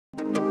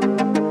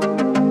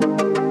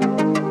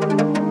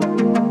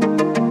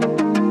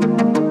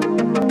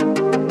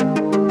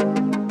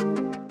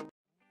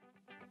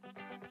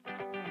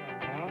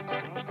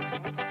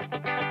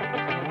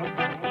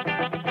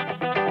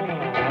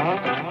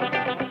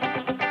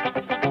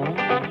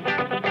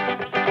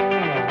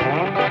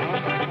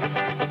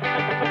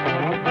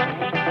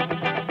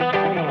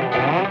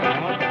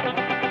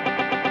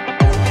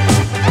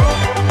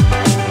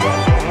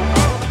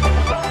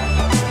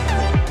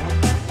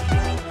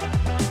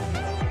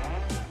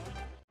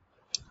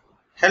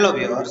Hello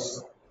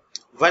viewers,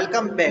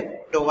 welcome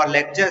back to our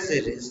lecture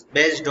series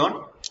based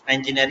on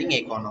engineering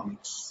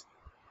economics.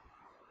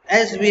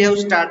 As we have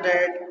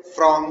started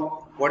from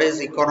what is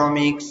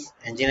economics,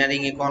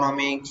 engineering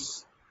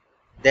economics,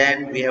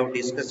 then we have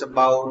discussed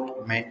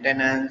about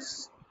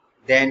maintenance,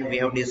 then we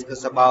have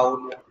discussed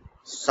about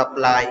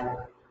supply,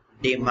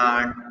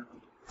 demand,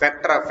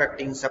 factor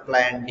affecting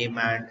supply and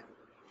demand,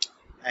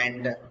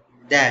 and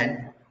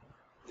then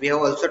we have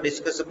also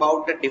discussed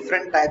about the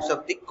different types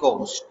of the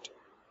cost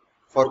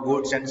for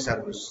goods and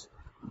service.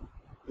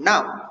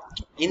 Now,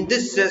 in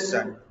this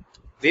session,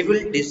 we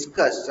will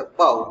discuss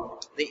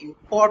about the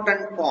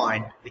important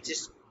point, which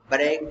is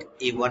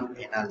break-even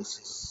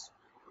analysis,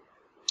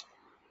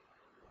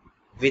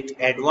 with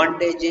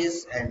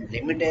advantages and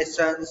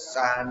limitations.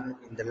 And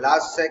in the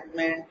last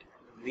segment,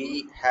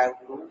 we have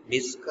to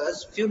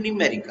discuss few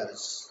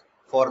numericals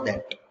for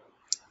that.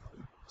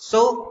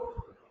 So,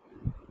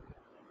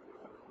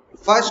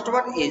 first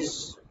one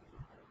is,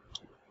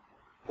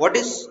 what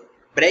is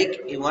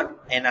break-even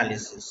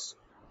analysis?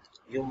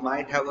 You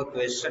might have a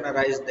question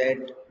arise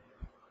that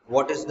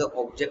what is the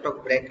object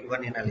of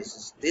break-even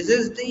analysis? This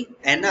is the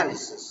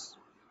analysis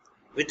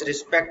with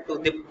respect to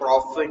the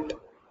profit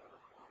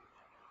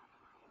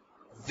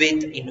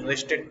with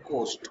invested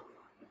cost.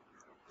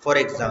 For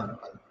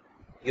example,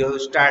 you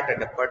have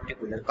started a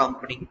particular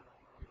company,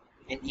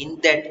 and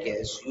in that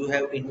case you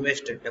have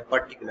invested a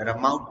particular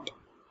amount.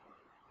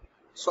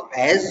 So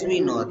as we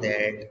know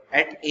that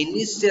at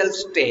initial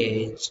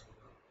stage,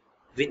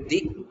 with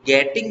the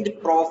getting the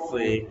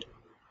profit,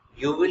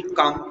 you will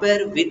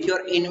compare with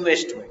your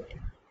investment.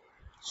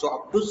 So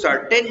up to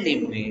certain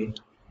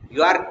limit,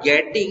 you are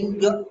getting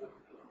your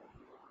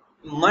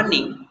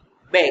money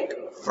back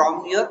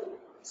from your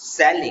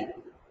selling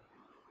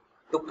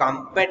to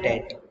compare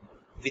it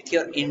with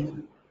your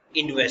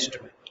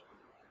investment.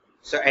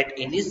 So at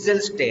initial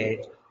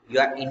stage,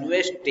 you are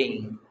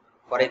investing,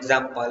 for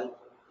example,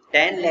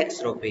 10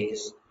 lakhs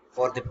rupees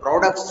for the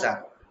production,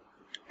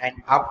 and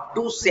up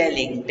to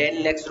selling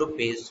 10 lakhs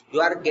rupees,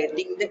 you are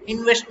getting the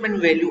investment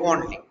value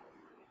only.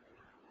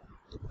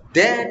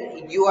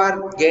 Then you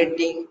are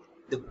getting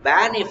the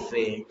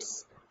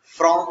benefits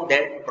from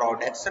that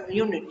production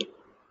unit.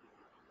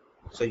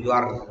 So you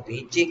are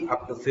reaching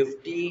up to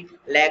 50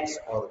 lakhs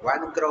or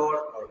 1 crore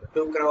or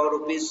 2 crore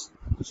rupees.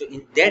 So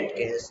in that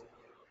case,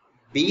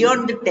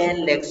 beyond the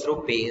 10 lakhs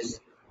rupees,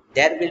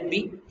 there will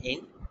be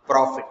in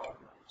profit.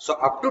 So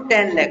up to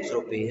 10 lakhs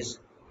rupees,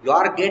 you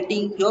are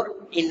getting your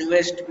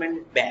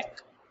investment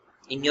back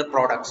in your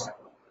production.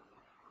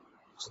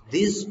 So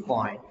this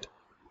point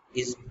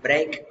is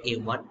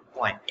break-even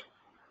point.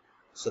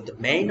 So the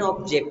main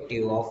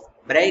objective of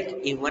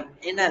break-even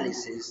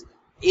analysis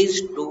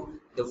is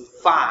to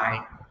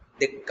find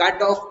the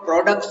cut-off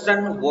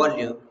production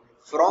volume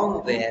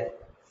from where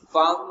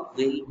firm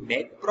will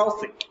make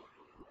profit.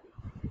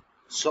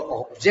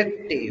 So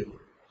objective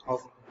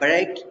of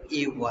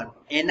break-even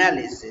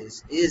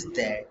analysis is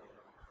that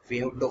we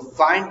have to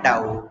find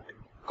out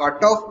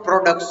cut-off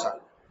production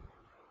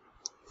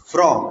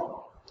from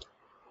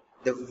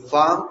the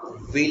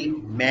firm will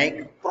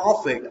make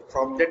profit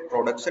from that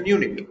production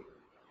unit.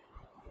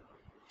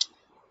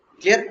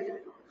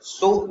 Clear?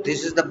 So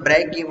this is the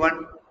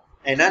break-even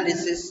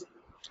analysis,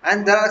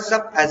 and there are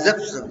some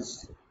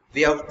assumptions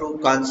we have to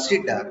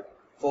consider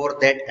for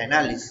that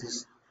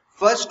analysis.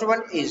 First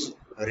one is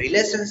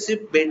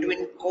relationship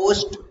between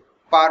cost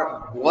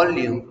per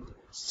volume,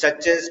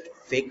 such as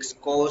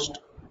fixed cost,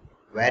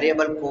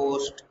 variable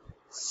cost,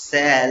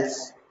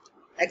 sales,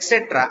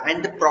 etc.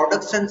 and the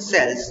production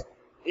sales.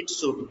 It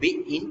should be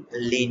in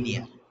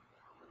linear.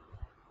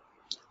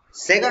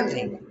 Second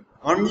thing,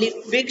 only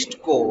fixed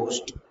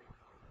cost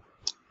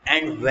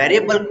and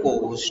variable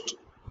cost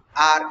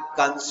are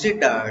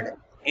considered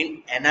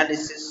in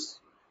analysis.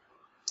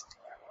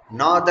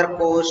 No other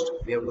cost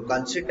we have to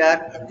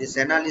consider in this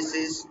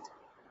analysis.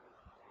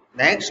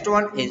 Next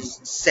one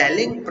is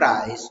selling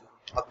price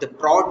of the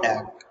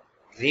product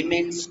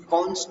remains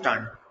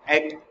constant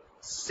at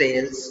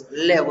sales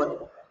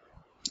level.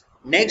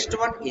 Next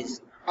one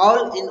is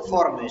all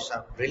information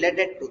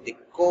related to the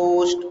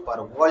cost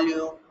per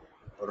volume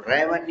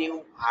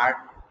revenue are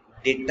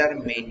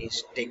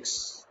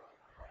deterministics.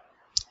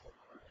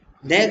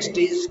 Next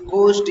is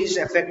cost is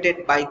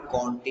affected by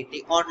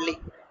quantity only,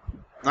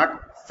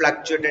 not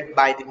fluctuated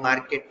by the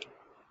market.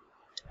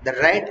 The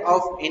rate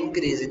of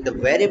increase in the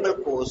variable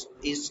cost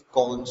is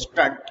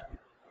constant.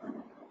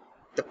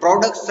 The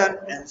production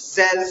and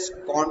sales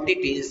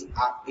quantities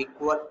are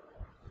equal.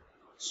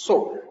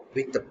 So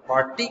with the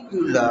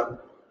particular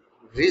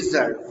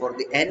result for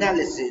the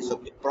analysis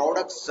of the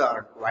product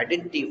chart to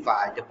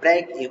identify the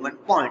break-even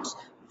points,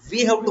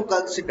 we have to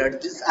consider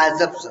these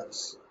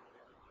assumptions.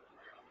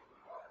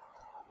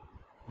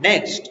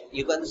 Next,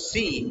 you can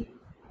see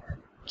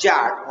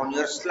chart on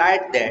your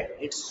slide that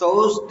it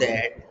shows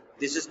that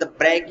this is the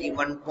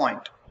break-even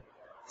point.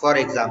 For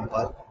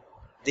example,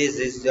 this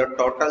is your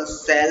total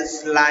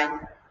sales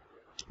line,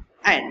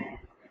 and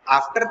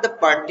after the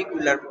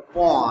particular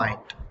point,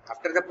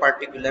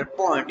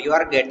 you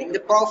are getting the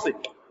profit.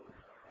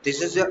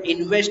 This is your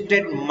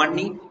invested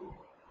money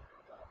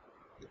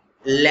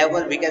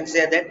level, we can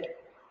say that.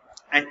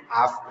 And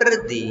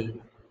after the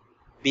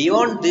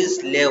beyond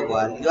this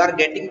level, you are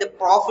getting the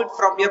profit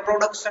from your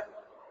production.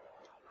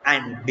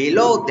 And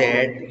below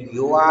that,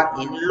 you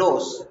are in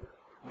loss.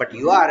 But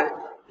you are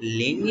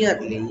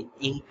linearly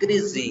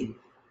increasing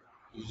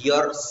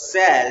your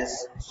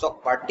sales. So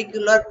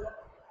particular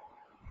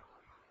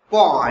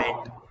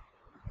point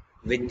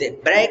with the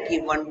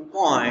break-even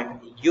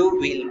point, you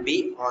will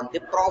be on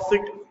the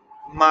profit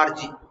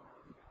margin.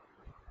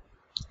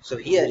 So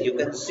here you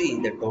can see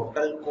the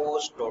total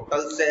cost,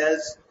 total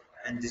sales,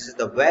 and this is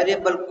the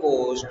variable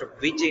cost,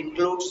 which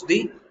includes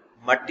the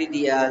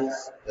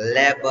materials,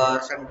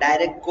 labors, and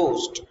direct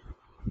cost.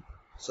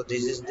 So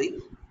this is the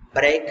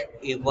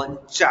break-even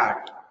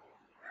chart.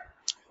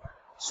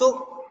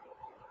 So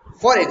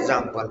for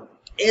example,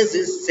 S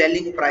is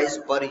selling price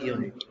per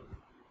unit,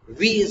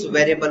 V is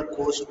variable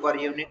cost per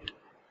unit,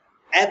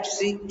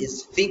 FC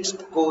is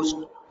fixed cost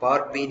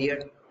per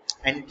period,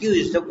 and Q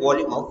is the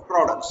volume of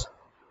products.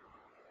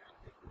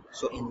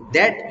 So in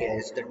that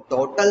case, the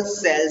total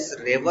sales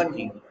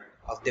revenue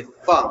of the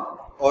firm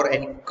or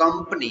any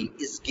company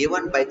is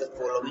given by the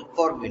following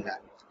formula.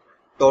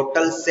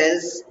 Total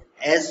sales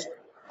S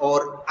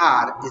or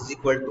R is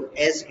equal to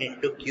S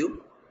into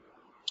Q.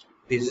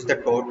 This is the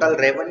total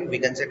revenue, we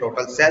can say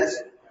total sales,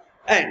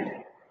 and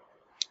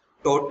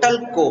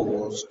total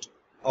cost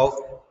of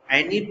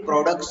any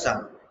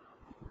production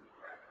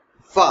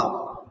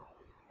firm,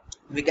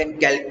 we can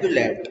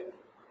calculate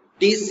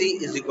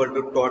TC is equal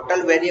to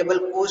total variable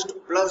cost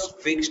plus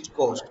fixed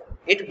cost.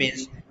 It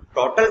means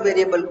total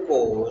variable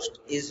cost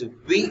is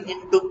V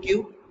into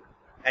Q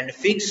and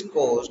fixed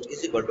cost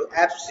is equal to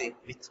FC.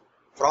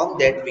 From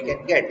that we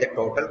can get the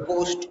total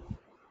cost.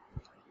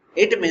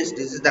 It means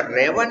this is the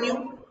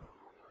revenue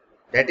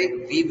that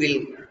we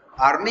will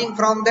earning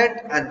from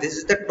that, and this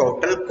is the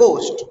total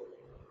cost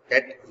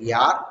that we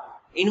are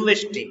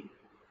investing.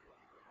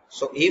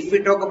 So if we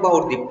talk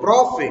about the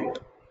profit,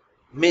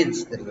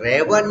 means the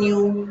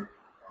revenue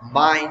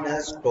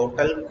minus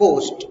total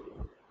cost,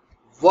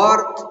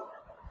 worth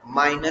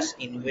minus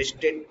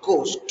invested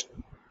cost,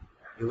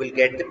 you will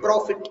get the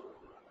profit.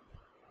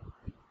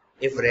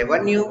 If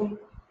revenue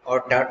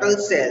or total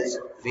sales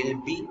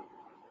will be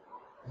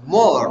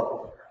more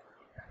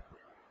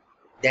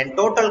than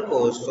total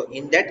cost, so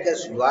in that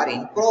case you are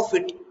in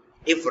profit.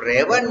 If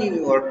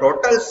revenue or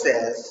total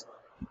sales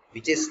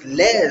which is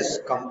less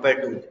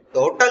compared to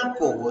total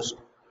cost,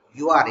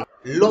 you are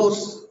in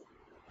loss.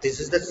 This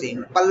is the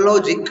simple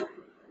logic.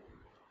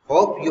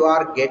 Hope you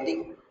are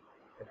getting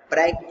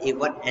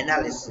break-even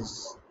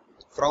analysis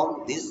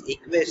from this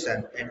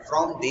equation and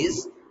from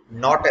this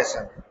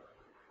notation.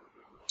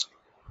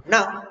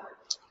 Now,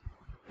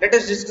 let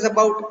us discuss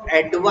about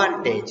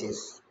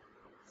advantages.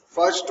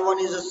 First one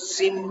is a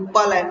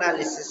simple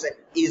analysis and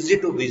easy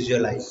to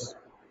visualize.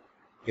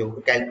 You have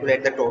to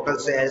calculate the total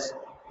sales,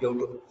 you have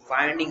to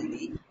finding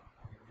the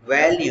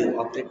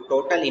value of the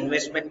total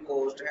investment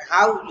cost,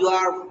 how you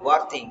are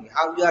working,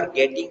 how you are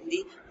getting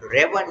the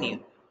revenue,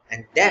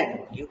 and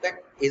then you can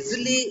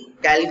easily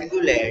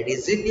calculate,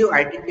 easily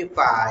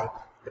identify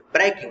the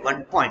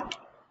break-even point.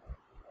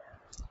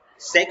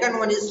 Second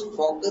one is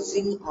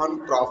focusing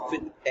on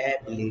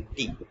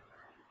profitability.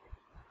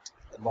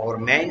 Our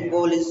main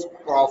goal is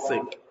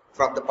profit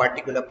from the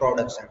particular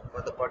production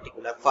for the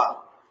particular farm.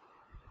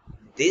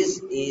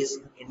 This is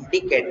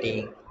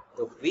indicating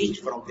from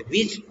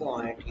which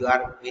point you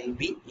will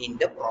be in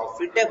the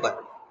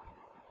profitable.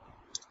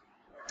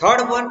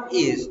 Third one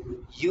is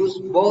use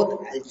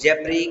both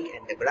algebraic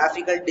and the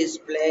graphical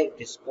display.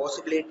 This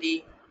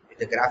possibility with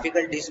the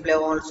graphical display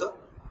also.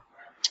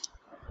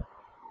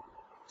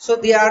 So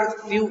there are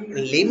few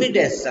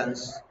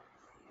limitations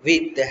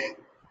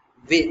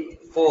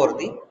for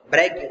the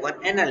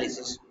break-even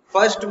analysis.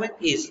 First one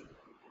is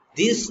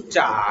this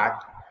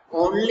chart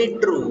only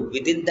true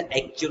within the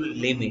actual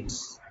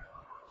limits.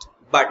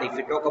 But if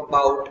you talk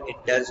about, it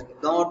does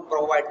not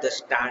provide the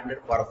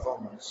standard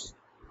performance.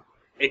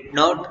 It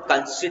not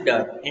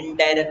consider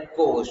indirect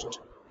cost,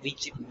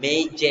 which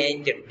may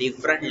change a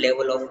different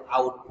level of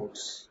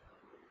outputs,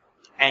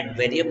 and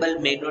variable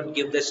may not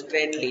give the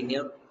straight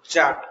linear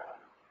chart,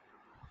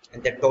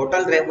 and the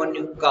total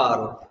revenue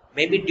curve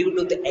may be due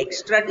to the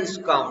extra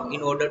discount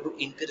in order to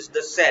increase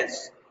the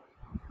sales.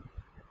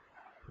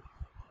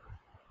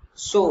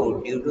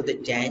 So due to the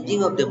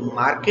changing of the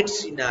market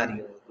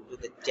scenario, due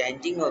to the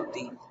changing of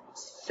the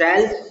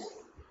sales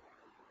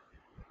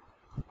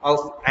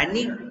of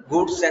any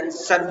goods and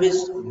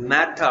service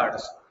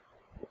methods.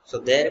 So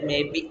there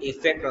may be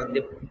effect on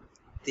the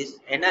this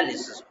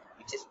analysis,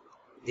 which is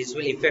this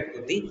will affect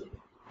to the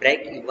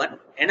break-even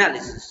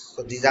analysis.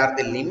 So these are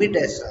the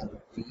limitations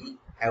we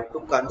have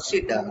to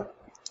consider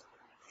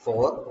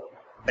for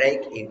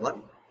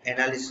break-even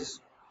analysis.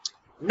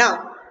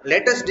 Now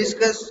let us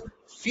discuss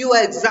few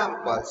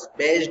examples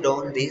based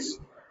on this.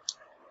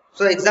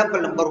 So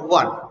example number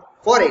 1.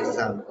 For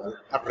example,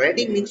 a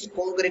ready-mix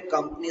concrete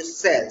company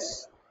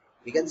sells,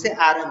 we can say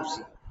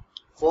RMC,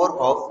 for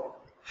of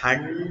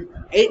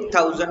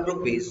 8,000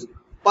 rupees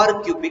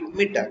per cubic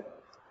meter.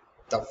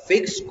 The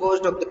fixed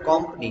cost of the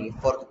company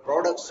for the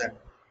production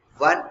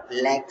 1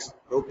 lakh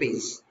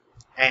rupees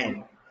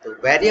and the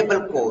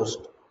variable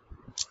cost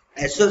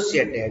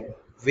associated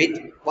with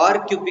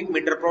per cubic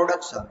meter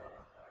production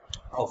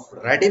of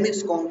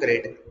ready-mix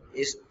concrete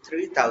is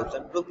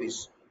 3,000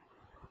 rupees.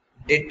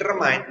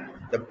 Determine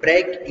the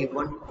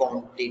break-even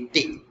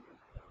quantity.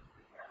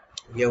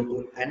 We have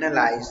to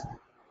analyze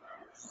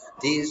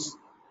this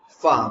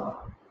firm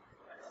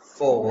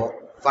for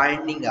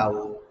finding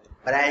out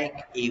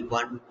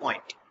break-even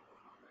point.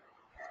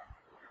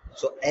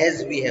 So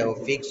as we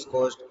have fixed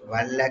cost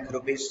 1 lakh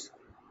rupees,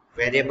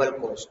 variable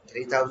cost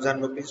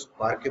 3,000 rupees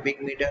per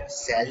cubic meter,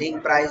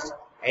 selling price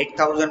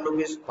 8,000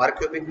 rupees per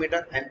cubic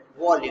meter, and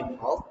volume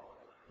of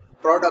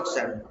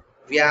production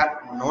we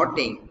are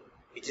noting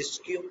which is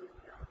Q.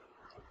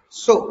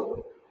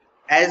 So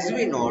as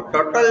we know,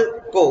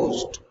 total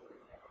cost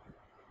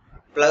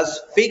plus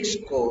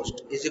fixed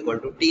cost is equal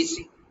to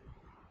TC.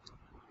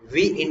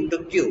 V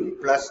into Q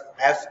plus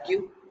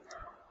FQ,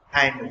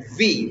 and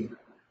we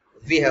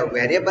have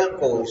variable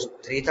cost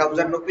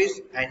 3,000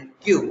 rupees and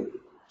Q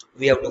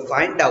we have to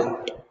find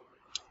out,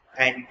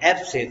 and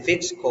FC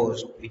fixed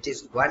cost which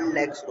is 1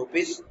 lakh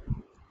rupees.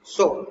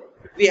 So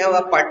we have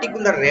a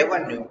particular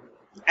revenue,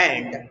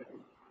 and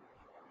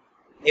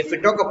if we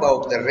talk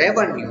about the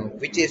revenue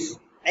which is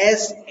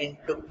S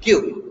into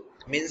Q,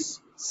 means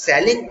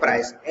selling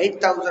price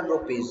 8,000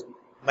 rupees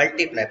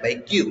multiplied by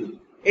Q,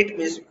 it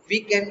means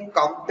we can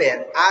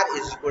compare R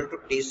is equal to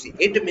TC.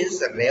 It means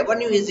the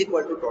revenue is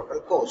equal to total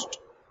cost.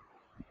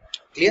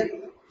 Clear?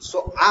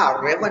 So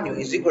R revenue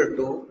is equal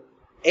to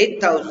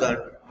 8,000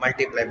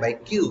 multiplied by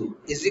Q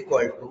is equal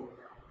to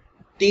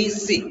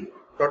TC,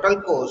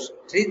 total cost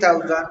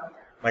 3,000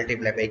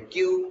 multiplied by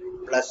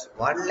Q plus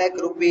 1 lakh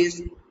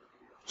rupees.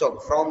 So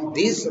from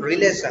this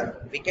relation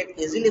we can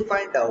easily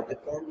find out the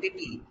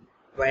quantity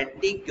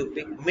 20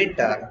 cubic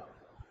meter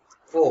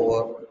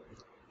for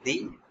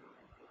the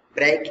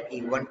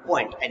break-even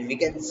point, and we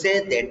can say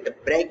that the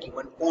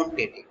break-even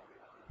quantity.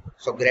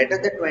 So greater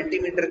than 20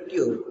 meter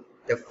cube,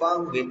 the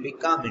firm will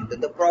become into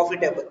the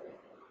profitable,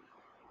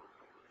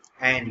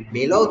 and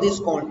below this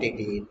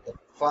quantity the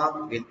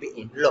firm will be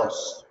in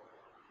loss.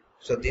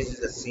 So this is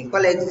a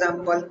simple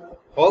example.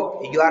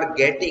 Hope you are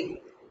getting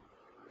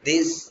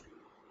this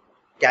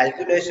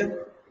calculation.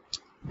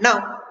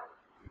 Now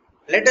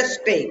let us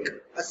take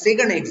a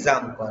second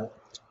example.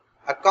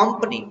 A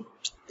company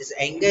is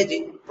engaged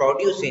in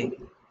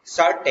producing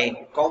certain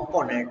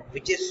component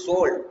which is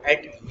sold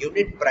at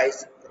unit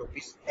price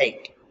rupees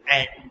 8,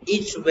 and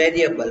each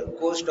variable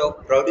cost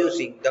of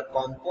producing the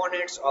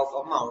components of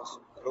amounts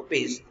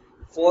rupees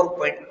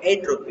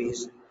 4.8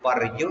 rupees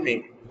per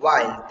unit,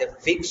 while the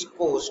fixed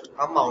cost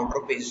amount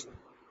rupees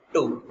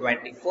to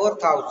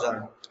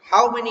 24,000.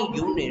 How many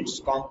units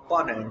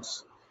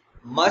components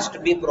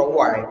must be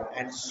provided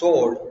and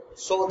sold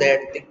so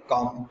that the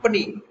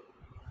company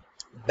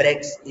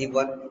breaks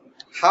even?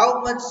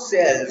 How much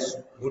sales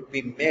would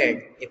be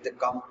made if the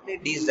company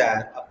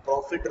desire a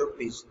profit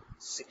rupees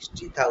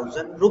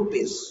 60,000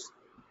 rupees?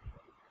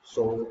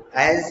 So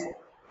as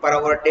per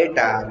our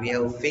data, we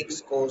have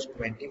fixed cost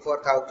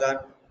 24,000,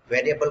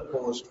 variable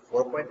cost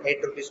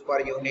 4.8 rupees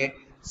per unit,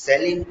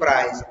 selling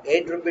price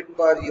 8 rupees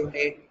per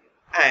unit,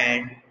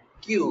 and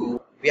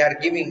Q we are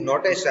giving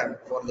notation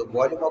for the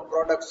volume of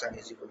production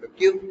is equal to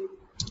Q.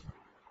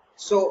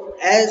 So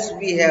as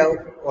we have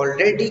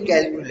already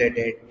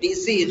calculated,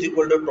 TC is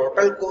equal to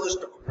total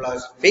cost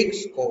plus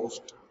fixed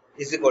cost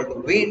is equal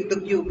to V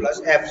into Q plus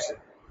FC.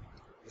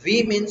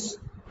 V means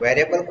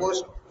variable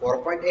cost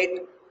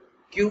 4.8,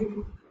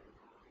 Q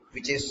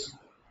which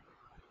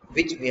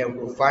we have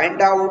to find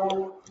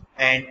out,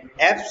 and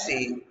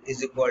FC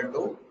is equal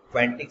to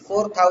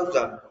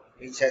 24,000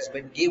 which has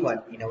been given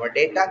in our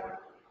data.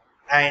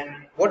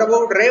 And what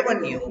about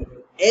revenue?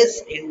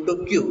 S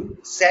into Q,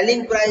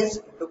 selling price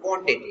into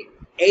quantity.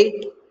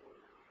 8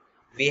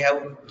 we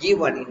have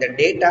given in the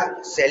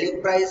data,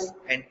 selling price,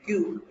 and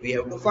Q we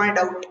have to find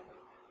out.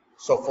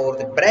 So for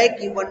the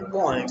break-even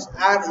points,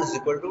 R is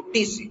equal to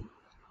TC,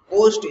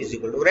 cost is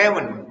equal to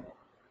revenue.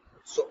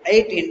 So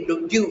 8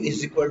 into Q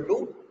is equal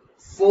to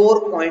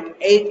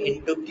 4.8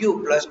 into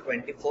Q plus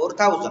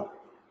 24,000.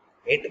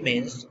 It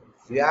means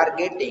we are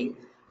getting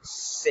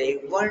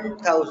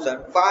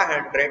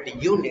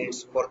 7,500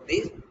 units for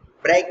this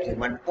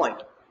break-even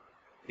point.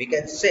 We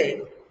can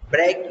say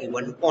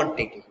break-even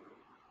quantity.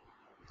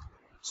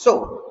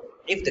 So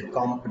if the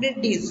company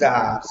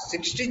desires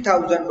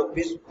 60,000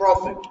 rupees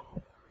profit,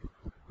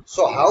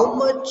 so how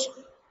much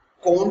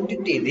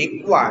quantity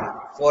required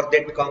for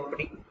that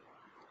company?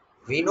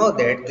 We know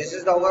that this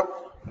is our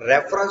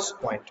reference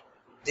point.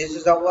 This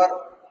is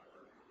our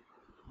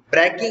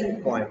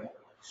breaking point.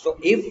 So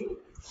if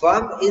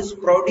firm is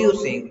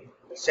producing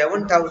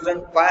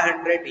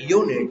 7,500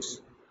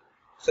 units,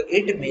 so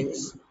it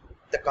means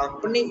the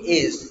company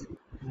is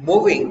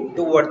moving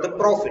toward the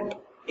profit.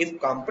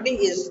 If company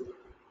is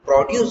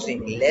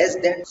producing less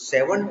than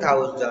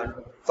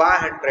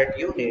 7,500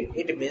 units,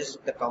 it means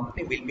the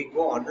company will be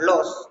go on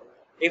loss.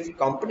 If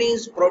company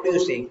is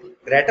producing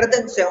greater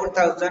than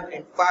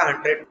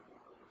 7,500,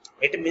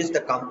 it means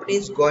the company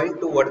is going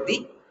toward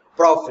the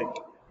profit.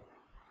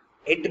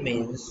 It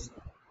means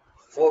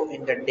for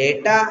in the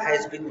data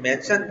has been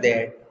mentioned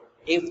that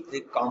if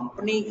the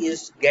company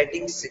is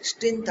getting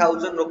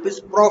 16,000 rupees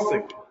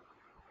profit,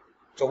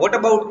 so what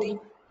about the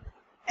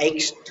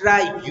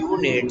extra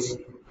units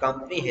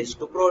company has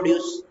to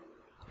produce?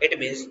 It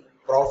means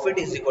profit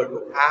is equal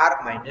to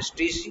R minus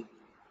TC.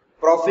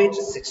 Profit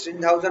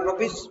 16,000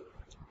 rupees.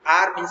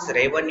 R means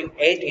revenue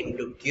 8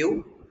 into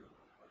Q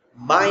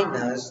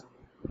minus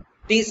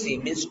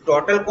TC means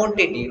total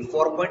quantity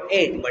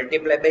 4.8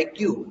 multiplied by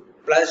Q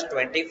plus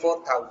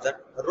 24,000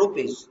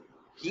 rupees.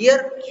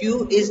 Here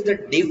Q is the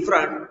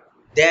different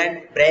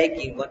than break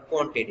even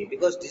quantity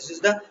because this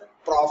is the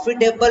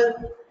profitable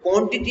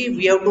quantity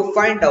we have to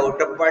find out,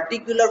 a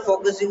particular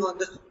focusing on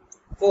this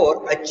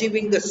for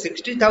achieving the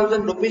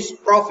 60,000 rupees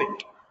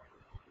profit,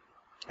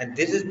 and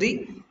this is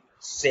the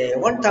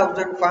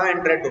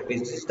 7,500 rupees.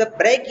 This is the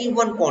break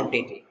even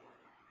quantity.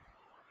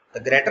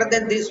 The greater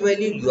than this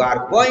value, you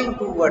are going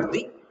toward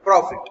the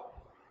profit.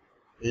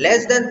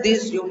 Less than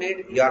this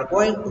unit, you are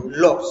going to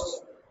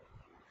loss.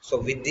 So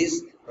with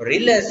this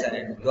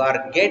relation, you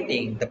are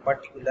getting the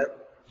particular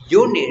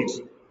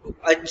units to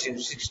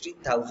achieve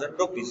 60,000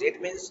 rupees.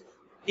 It means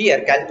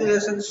here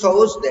calculation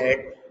shows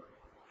that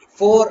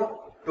for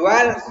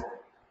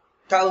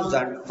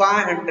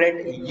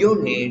 12,500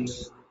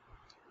 units,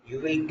 you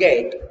will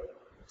get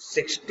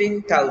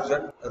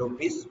 16,000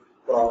 rupees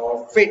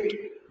profit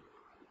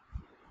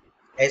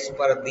as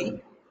per the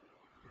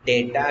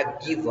data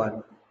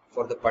given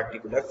for the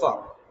particular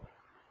firm.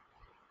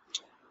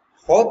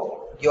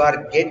 Hope you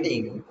are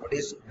getting what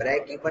is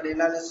break-even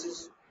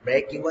analysis,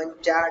 break-even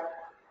chart,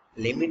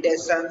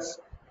 limitations,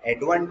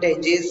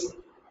 advantages,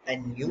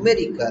 and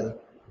numerical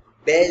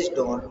based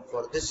on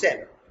for the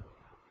same.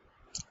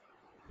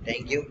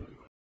 Thank you.